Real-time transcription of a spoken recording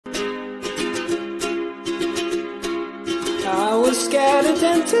scared of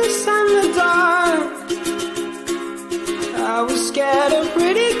dentists and the dark. I was scared of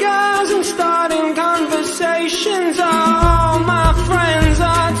pretty girls and starting conversations. All my friends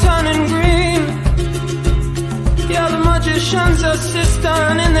are turning green. Yeah, the magician's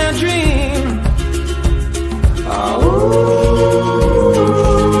assistant in their dream. Oh,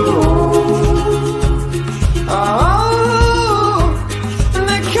 and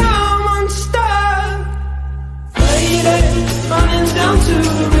they come unstuck. Lady, running down to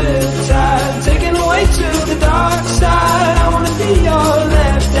the riptide, taken away to the dark side. I wanna be your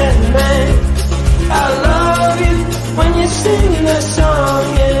left-hand man. I love you when you're singing that song,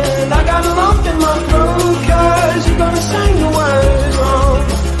 and I got a lump in my throat 'cause you're gonna sing the words wrong.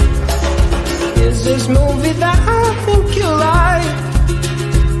 Is this movie that I think you like?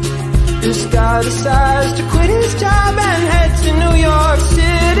 This guy decides to quit his job and head to New York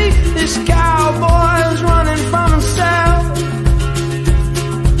City. This cowboy's running from himself.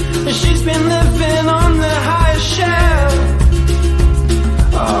 She's been living on the highest shelf.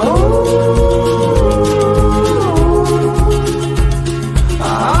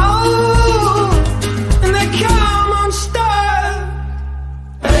 And they come unstuck.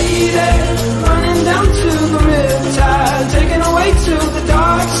 Lady, running down to the riptide, taken away to the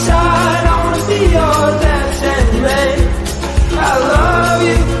dark side. I wanna be your left-hand man. I love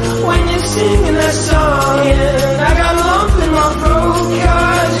you when you're singing that song, and I got a lump in my throat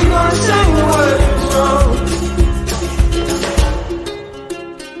 'cause you're gonna sing the words wrong.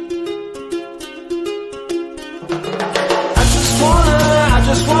 I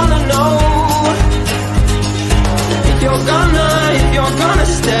just wanna know if you're gonna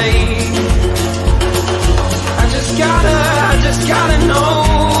stay. I just gotta know.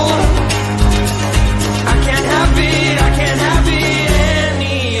 I can't have it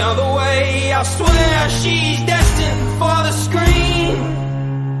any other way. I swear she's destined for the screen.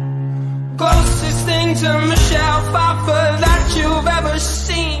 Closest thing to Michelle Pfeiffer that you've ever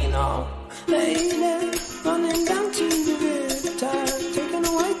seen. Oh, lady, running down to the riptide, taken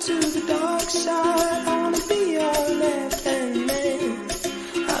away to the dark side. I wanna be your left-hand man.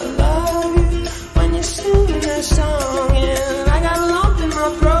 I love you when you're singing that song, and I got a lump in my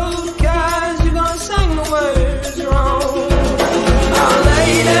throat 'cause you're gonna sing the words wrong. Oh,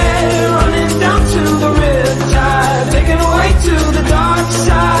 lady, running down to the riptide, taken away to the dark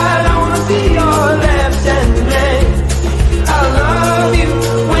side. I wanna be your left-hand man. I love you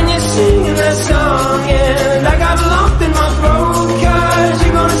when you're singing that song, and I got a lump in my throat 'cause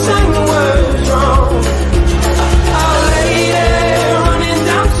you're gonna sing the words wrong. Oh, lady, running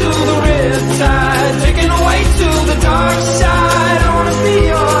down to the riptide, taken away to the dark side. I wanna be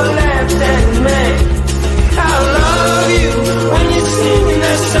your left-hand man. I love you when you're singing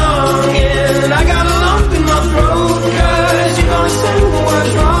that song, and I got a lump in my throat 'cause you're gonna sing the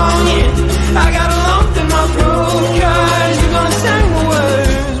words wrong. Yeah, I got a lump in my throat 'cause you're gonna sing the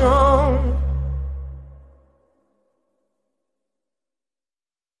words wrong.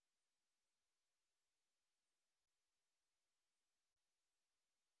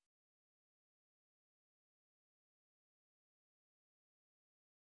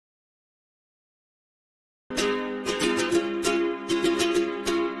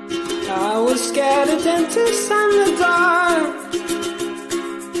 I was scared of dentists and the dark.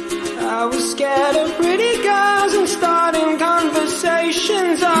 I was scared of pretty girls and starting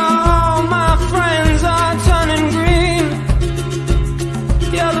conversations. All my friends are turning green.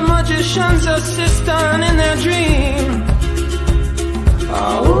 Yeah, the magician's assistant in their dream.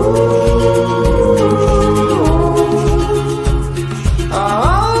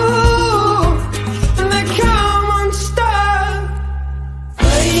 And they come unstuck.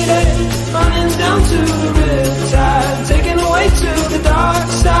 Lady, running down to the riptide, taken away to the dark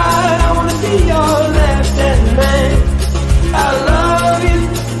side. I wanna be your left-hand man. I love you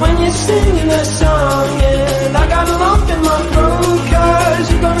when you're singing that song, and I got a lump in my throat 'cause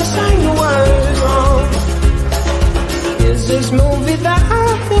you're gonna sing the words wrong. Is this movie that I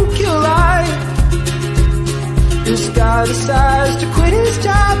think you like? This guy decides to quit his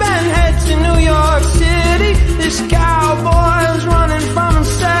job and head to New York City. This cowboy's running from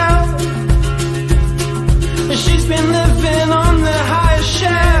himself. She's been living on the highest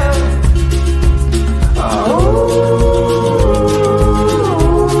shelf.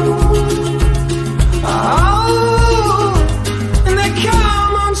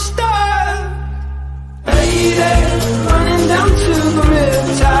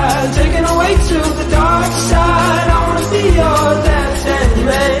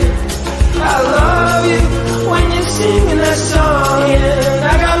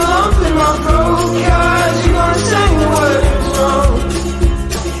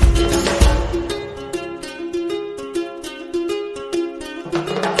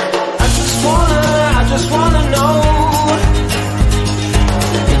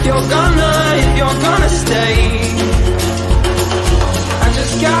 you're gonna stay, I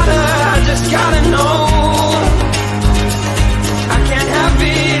just gotta know. I can't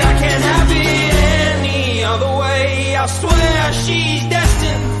have it any other way. I swear she's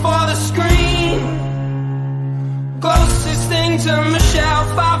destined for the screen. Closest thing to Michelle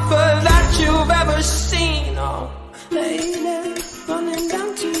Pfeiffer that you've ever seen. Oh, lady, running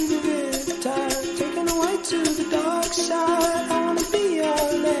down to the Riptide, taken away to the dark side. I wanna be your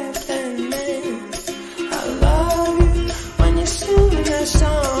left-hand man. I love you when you're singing that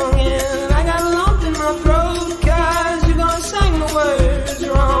song, and I got a lump in my throat 'cause you're gonna sing the words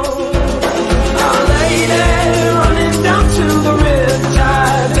wrong. Oh, lady, running down to the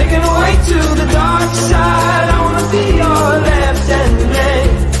Riptide, taken away to the dark side. I wanna be your left-hand man.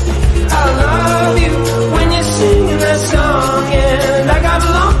 I love you when you're singing that song, and I got a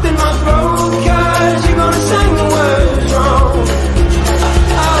lump in my throat 'cause you're gonna sing the words wrong.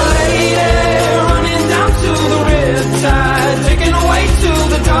 Oh, lady, running down to the Riptide, taken away to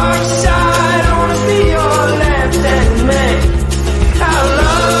the dark side. I wanna be your left-hand man. I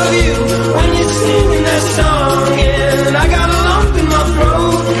love you when you're singing that song, and I got a lump in my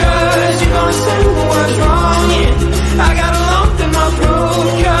throat 'cause you're gonna sing the words wrong. Yeah, I got a lump in my throat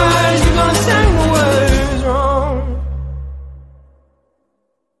 'cause you're gonna sing the words wrong.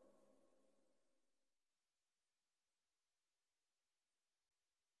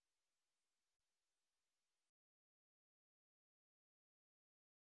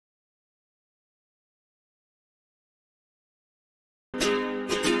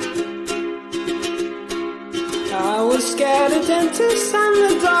 I was scared of dentists and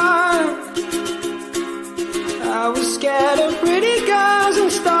the dark. I was scared of pretty girls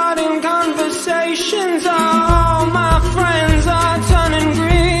and starting conversations. All my friends are turning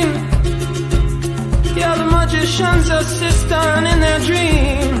green. Yeah, the magician's assistant in their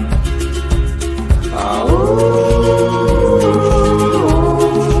dream. Oh,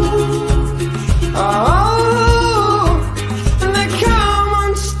 oh, and they come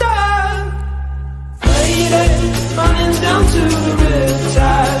unstuck. Lady, running down to the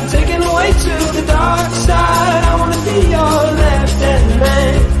Riptide, taken away to the dark side. I wanna be your left-hand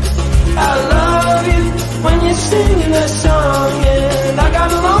man. I love you when you're singing that song, and I got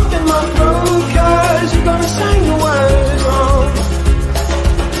a lump in my throat 'cause you're gonna sing the words wrong.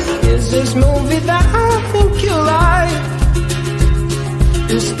 Is this movie that I think you like?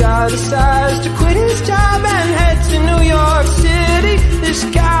 This guy decides to quit his job and head to New York City. This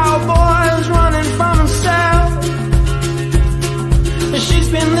cowboy's running from himself. She's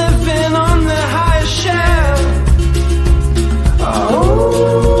been living on the highest shelf. Oh,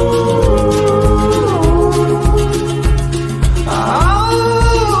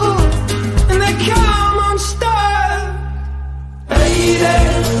 oh, and they come unstuck. Lady,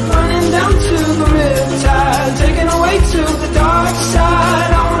 running down to the Riptide, taken away to the dark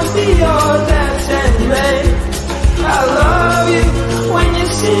side. I wanna be your left-hand man. I love you when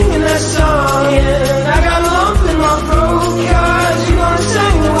you're singing that song, and I got a lump in my throat 'cause you're gonna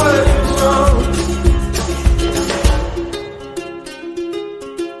sing the words wrong.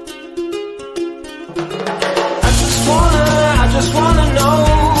 I just wanna know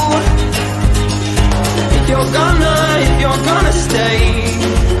if you're gonna stay.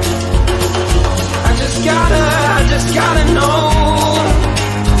 I just gotta know.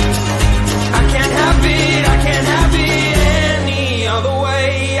 I can't have it any other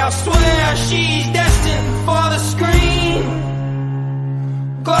way. I swear she's destined for the screen.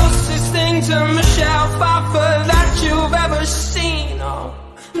 Closest thing to Michelle Pfeiffer that you've ever seen. Oh,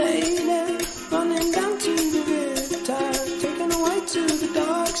 lady, running down to the Riptide, taken away to the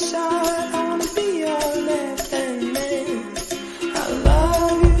dark side. I wanna be your left-hand man. I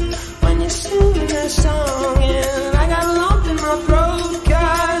love you when you're singing that song, and I got a lump in my throat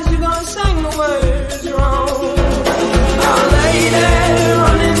 'cause you're gonna sing the words wrong. Oh, lady,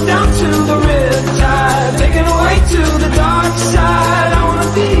 running down to the Riptide, taken away to the dark side. I wanna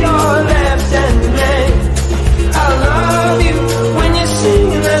be your left-hand man. I love you when you're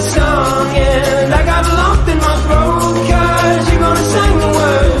singing that song, and I got a lump in my throat 'cause you're gonna sing the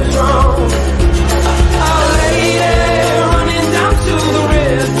words wrong. Oh, lady, running down to the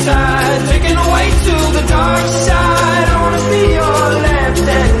Riptide, taken away to the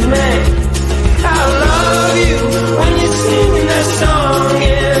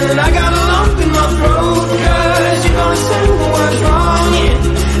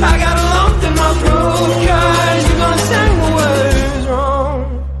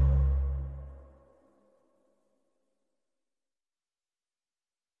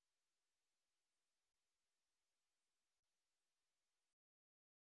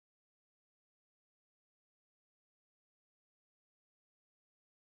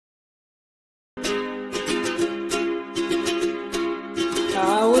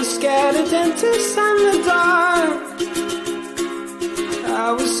dentist and the dark.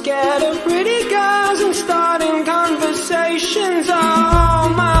 I was scared of pretty girls and starting conversations. All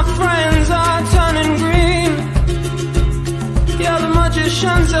my friends are turning green. Yeah, the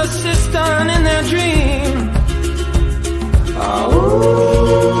magician's assistant in their dream. Oh,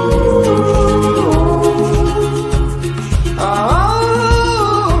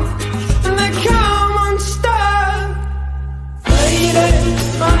 and they come unstuck. Lady,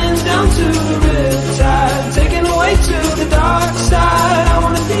 running down to the riptide, taken away to the dark side. I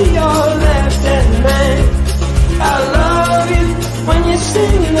wanna be your left-hand man. I love you when you're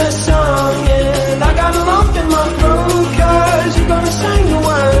singing that song, and I got a lump in my throat 'cause you're gonna sing the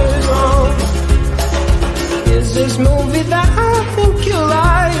words wrong. Is this movie that I think you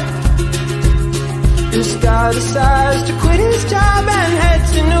like? This guy decides to quit his job and head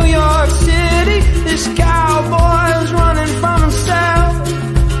to New York City. This cowboy's running from himself.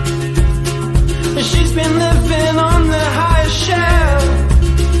 She's been living on the highest shelf.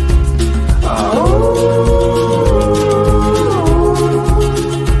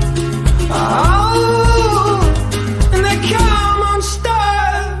 And they come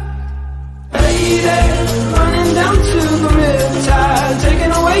unstuck. Lady, running down to the riptide,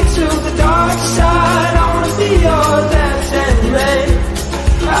 taken away to the dark side. I wanna be your left-hand man.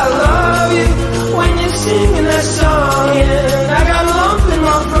 I love you when you're singing that song, and I got a lump in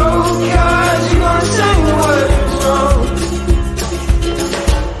my throat 'cause you're gonna sing the words wrong.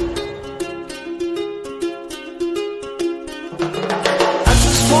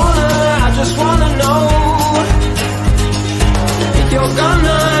 I just wanna know if you're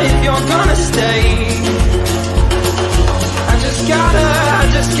gonna stay. I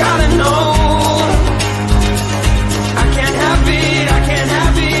just gotta know. I can't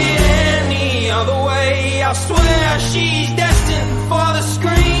have it any other way. I swear she's destined for the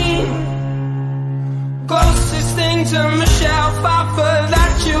screen. Closest thing to Michelle Pfeiffer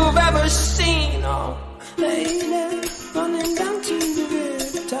that you've ever seen. Oh, lady, running down to the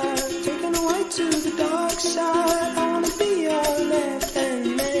riptide, taken away to the dark side. I wanna be your left-hand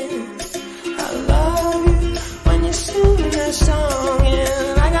man. I love you when you're singing that song,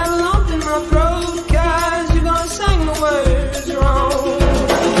 and I got a lump in my throat 'cause you're gonna sing the words wrong.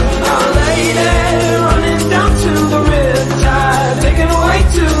 Oh, lady, running down to the riptide, taken away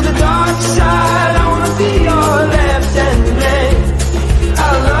to the dark side. I wanna be your left-hand man. I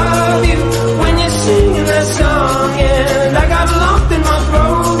love you when you're singing that song, and I got a lump in my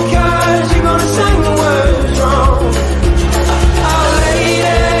throat 'cause you're gonna sing the words wrong. Oh,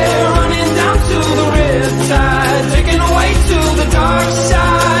 lady, running down to the riptide, taken away to the dark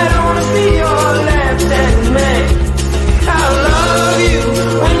side. I wanna be your left-hand man. I love you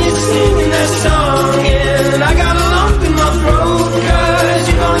when you're singing that song, and I got a lump in my throat 'cause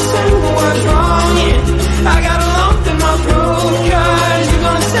you're gonna sing the words wrong. Yeah, I got a lump in my throat 'cause you're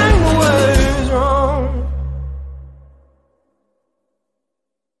gonna sing the words wrong.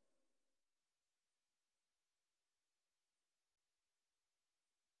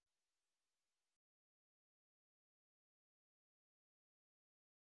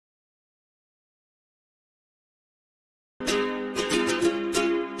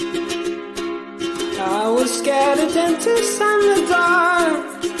 I was scared of dentists and the dark.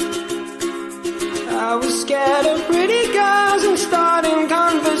 I was scared of pretty girls and starting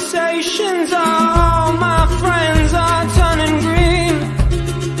conversations. All my friends are turning green.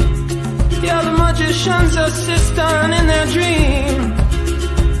 Yeah, the magician's assistant in their dream.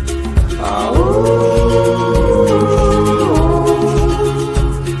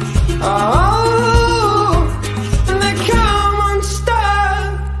 And they come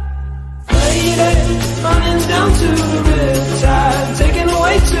unstuck. Lady, running down to the riptide, taken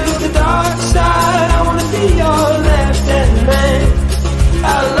away to the dark side. I wanna be your left-hand man.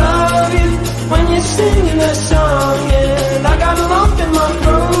 I love you when you're singing that song, and I got a lump in my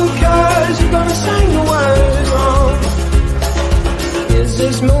throat 'cause you're gonna sing the words wrong. Is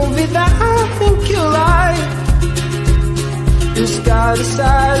this movie that I think you like? This guy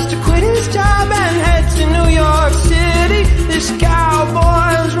decides to quit his job and head to New York City. This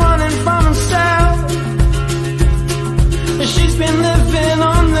cowboy's running from himself. She's been living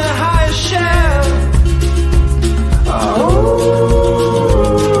on the highest shelf.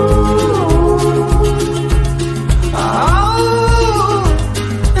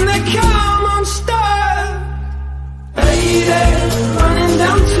 And they come unstuck. Lady, running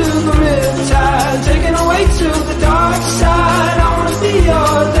down to the riptide, taken away to the dark side. I wanna be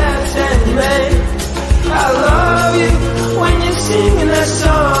your left-hand man. I love you when you're singing that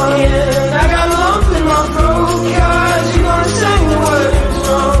song, and I got a lump in my throat 'cause you're gonna sing the words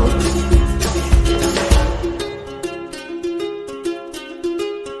wrong.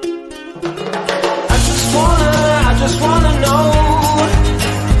 just wanna know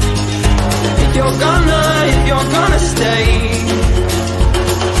if you're gonna stay.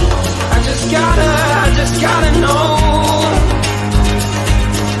 I just gotta know.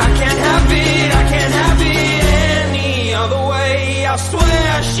 I can't have it any other way. I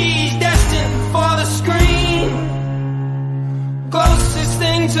swear she's destined for the screen. Closest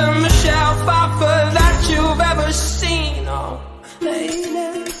thing to Michelle Pfeiffer that you've ever seen. Oh, lady,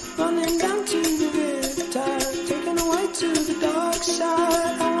 running down to the Riptide, taken away to the dark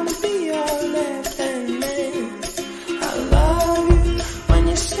side. I wanna be your left-hand man. I love you when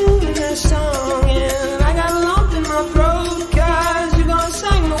you're singing that song, and I got a lump in my throat 'cause you're gonna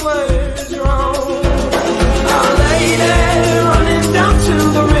sing the words wrong. Oh, lady, running down to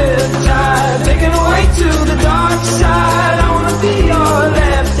the Riptide, taken away to the dark side. I wanna be your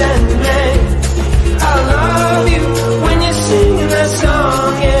left-hand man. I love you when you're singing that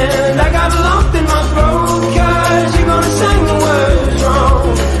song, and I got a lump in my throat 'cause you're gonna sing the words wrong.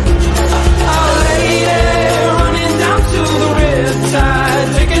 Oh, lady, running down to the Riptide,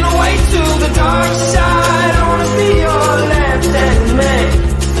 taken away to the dark side. I wanna be your left-hand man.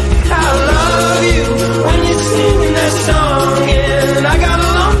 I love you when you're singing that song, and I got a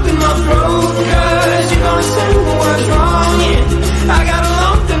lump in my throat 'cause you're gonna sing the words wrong. Yeah, I got a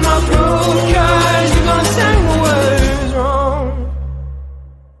lump in my throat 'cause you're gonna sing the words wrong.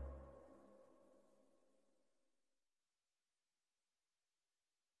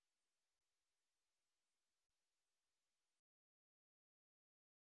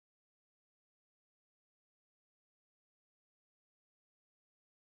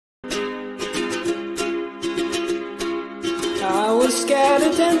 I was scared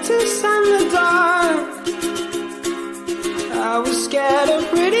of dentists and the dark. I was scared of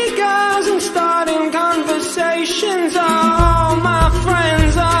pretty girls and starting conversations. All my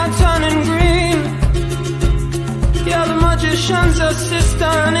friends are turning green. Yeah, the magician's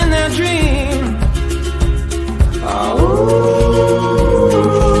assistant in their dream. Oh,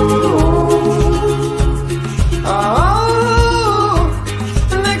 oh,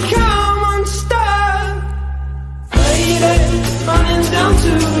 and they come unstuck. Lady, running down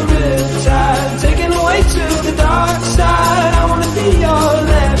to the Riptide, taken away to the dark side. I wanna be your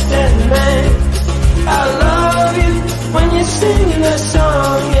left-hand man. I love you when you're singing that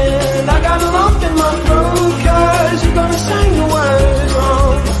song, and I got a lump in my throat 'cause you're gonna sing the words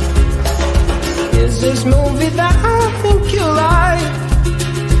wrong. Is this movie that I think you like?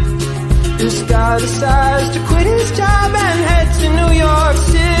 This guy decides to quit his job and head to New York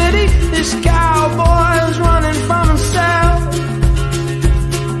City. This cowboy's running from himself.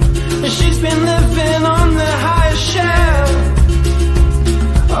 She's been living on the highest shelf.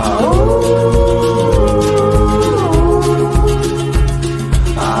 Oh,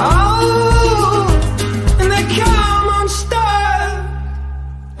 oh, and they come unstuck.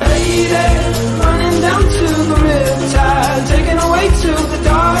 Lady, running down to the Riptide, taken away to the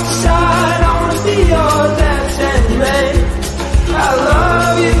dark side. I wanna be your left-hand man. I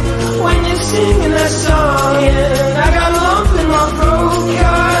love you when you're singing that song, and I got a lump in my throat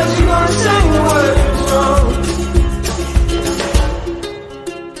 'cause you're gonna sing the words wrong.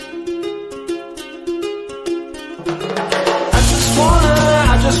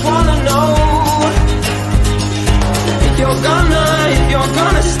 I just wanna know if you're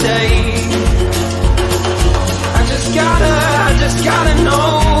gonna stay. I just gotta know.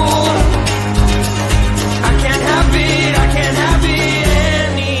 I can't have it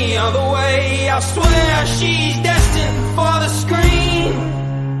any other way. I swear she's destined for the screen.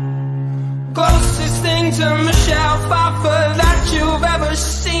 Closest thing to Michelle Pfeiffer that you've ever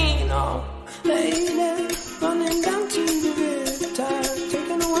seen. Oh, lady, running down to the Riptide,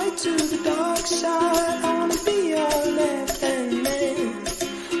 taken away to the dark side. I wanna be your left-hand man.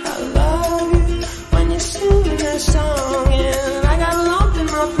 I love you when you're singing that song, and I got a lump in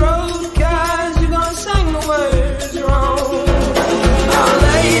my throat 'cause you're gonna sing the words wrong. Oh,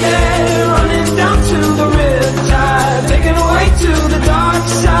 lady, running down to the Riptide, taken away to the dark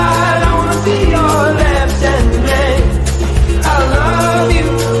side. I wanna be your left-hand man.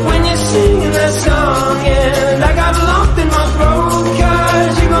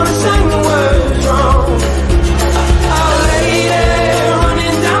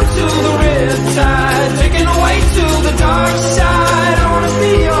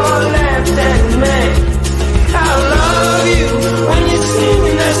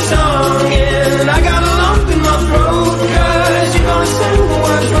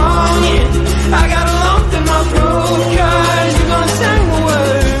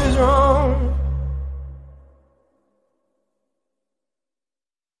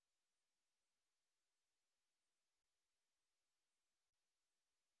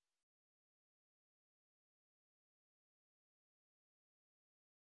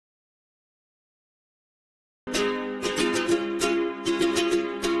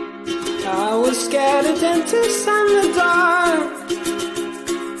 I was scared of dentists and the dark.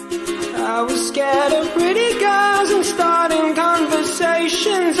 I was scared of pretty girls and starting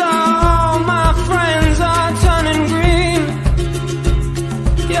conversations. All my friends are turning green.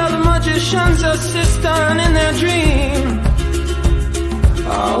 Yeah, the magician's assistant in their dream.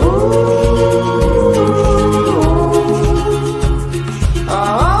 Oh,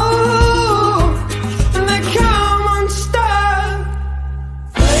 and they come unstuck.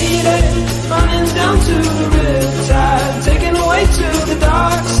 Lady, running down to the riptide, taken away to the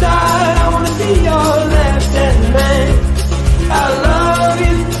dark side. I wanna be your left-hand man. I love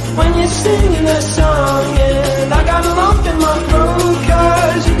you when you're singing that song, and I got a lump in my throat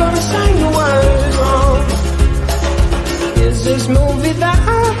 'cause you're gonna sing the words wrong. Is this movie that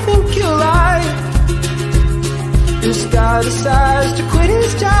I think you like? This guy decides to quit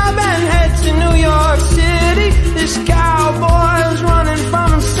his job and head to New York City. This cowboy's running from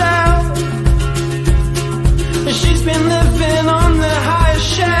himself. She's been living on the highest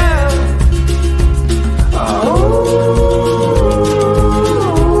shelf.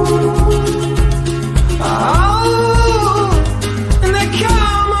 And they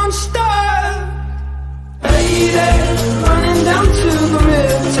come unstuck. Lady, running down to the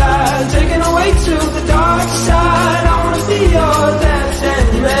riptide, taken away to the dark side. I wanna be your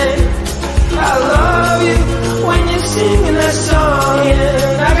left-hand man. I love you when you're singing that song,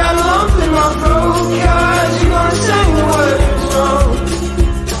 and I got a lump in my throat 'cause you're gonna sing the words wrong.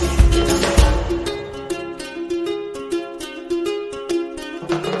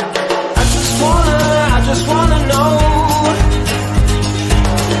 I just wanna know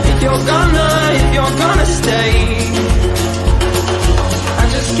if you're gonna stay. I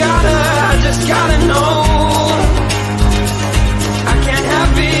just gotta know. I can't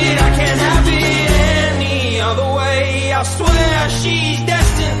have it any other way. I swear she's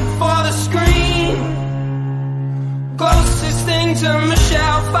destined for the screen. Closest thing to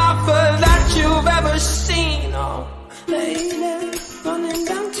Michelle Pfeiffer that you've ever seen. Oh, lady, running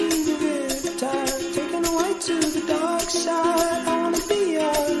down to the riptide, taken away to the dark side. I wanna be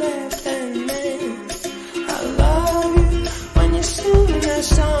your left-hand man. I love you when you're singing that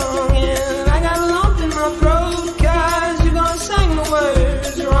song, and I got a lump in my throat 'cause you're gonna sing the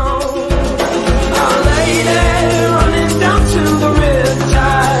words wrong. Oh, lady, running down to the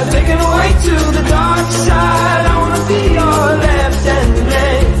riptide, taken away to the dark side. I wanna be your left-hand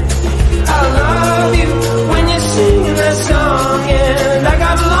man. I love you when you're singing that song, and I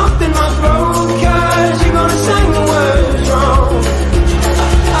got a lump in my throat 'cause you're gonna sing the words wrong.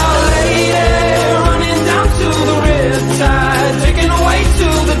 Oh, lady, running down to the riptide, taken away to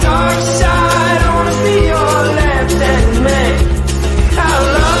the dark side. I wanna be your left-hand man. I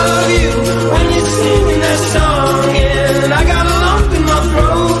love you when you're singing that song, and I got a lump in my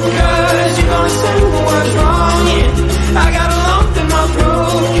throat 'cause you're gonna sing the words wrong. Yeah, I got a lump in my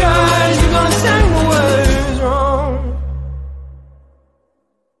throat 'cause you're gonna sing the words wrong.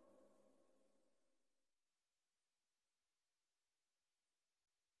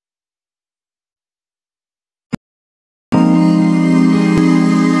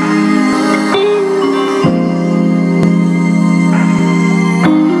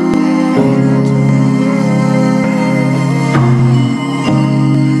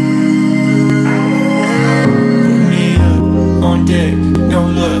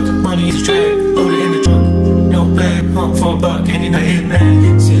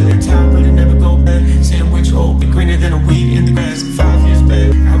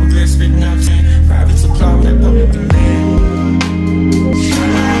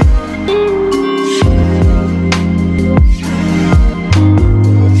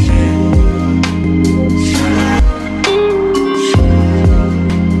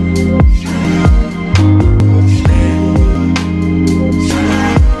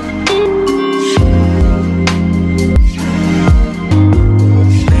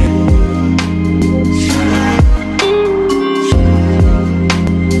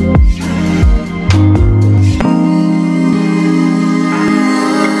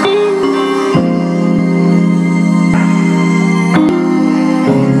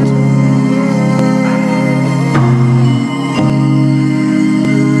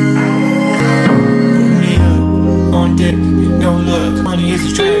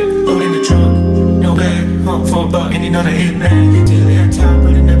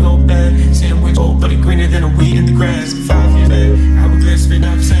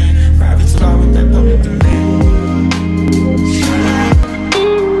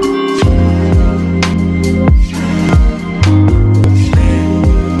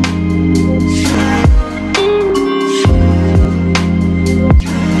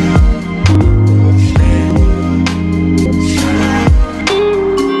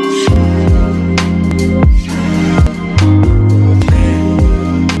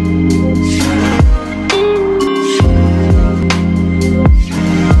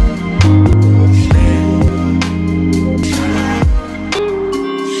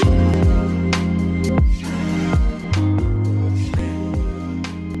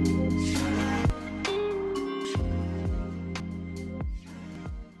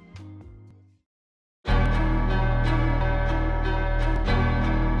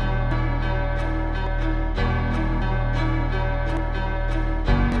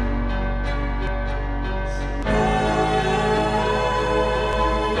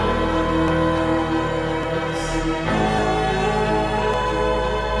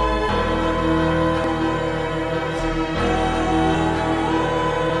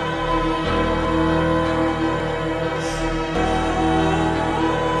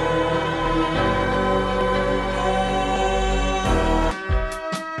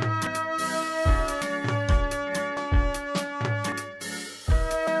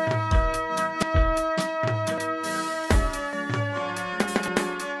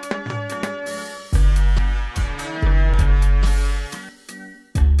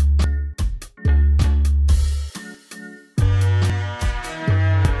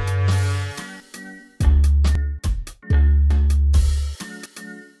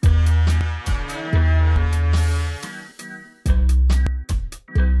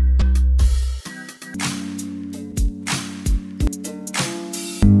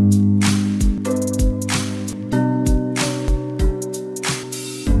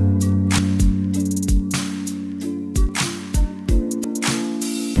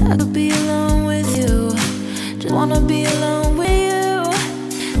 wanna be alone with you.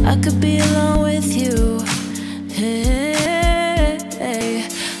 I could be alone with you. Hey,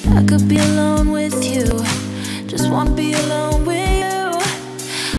 I could be alone with you. Just wanna be alone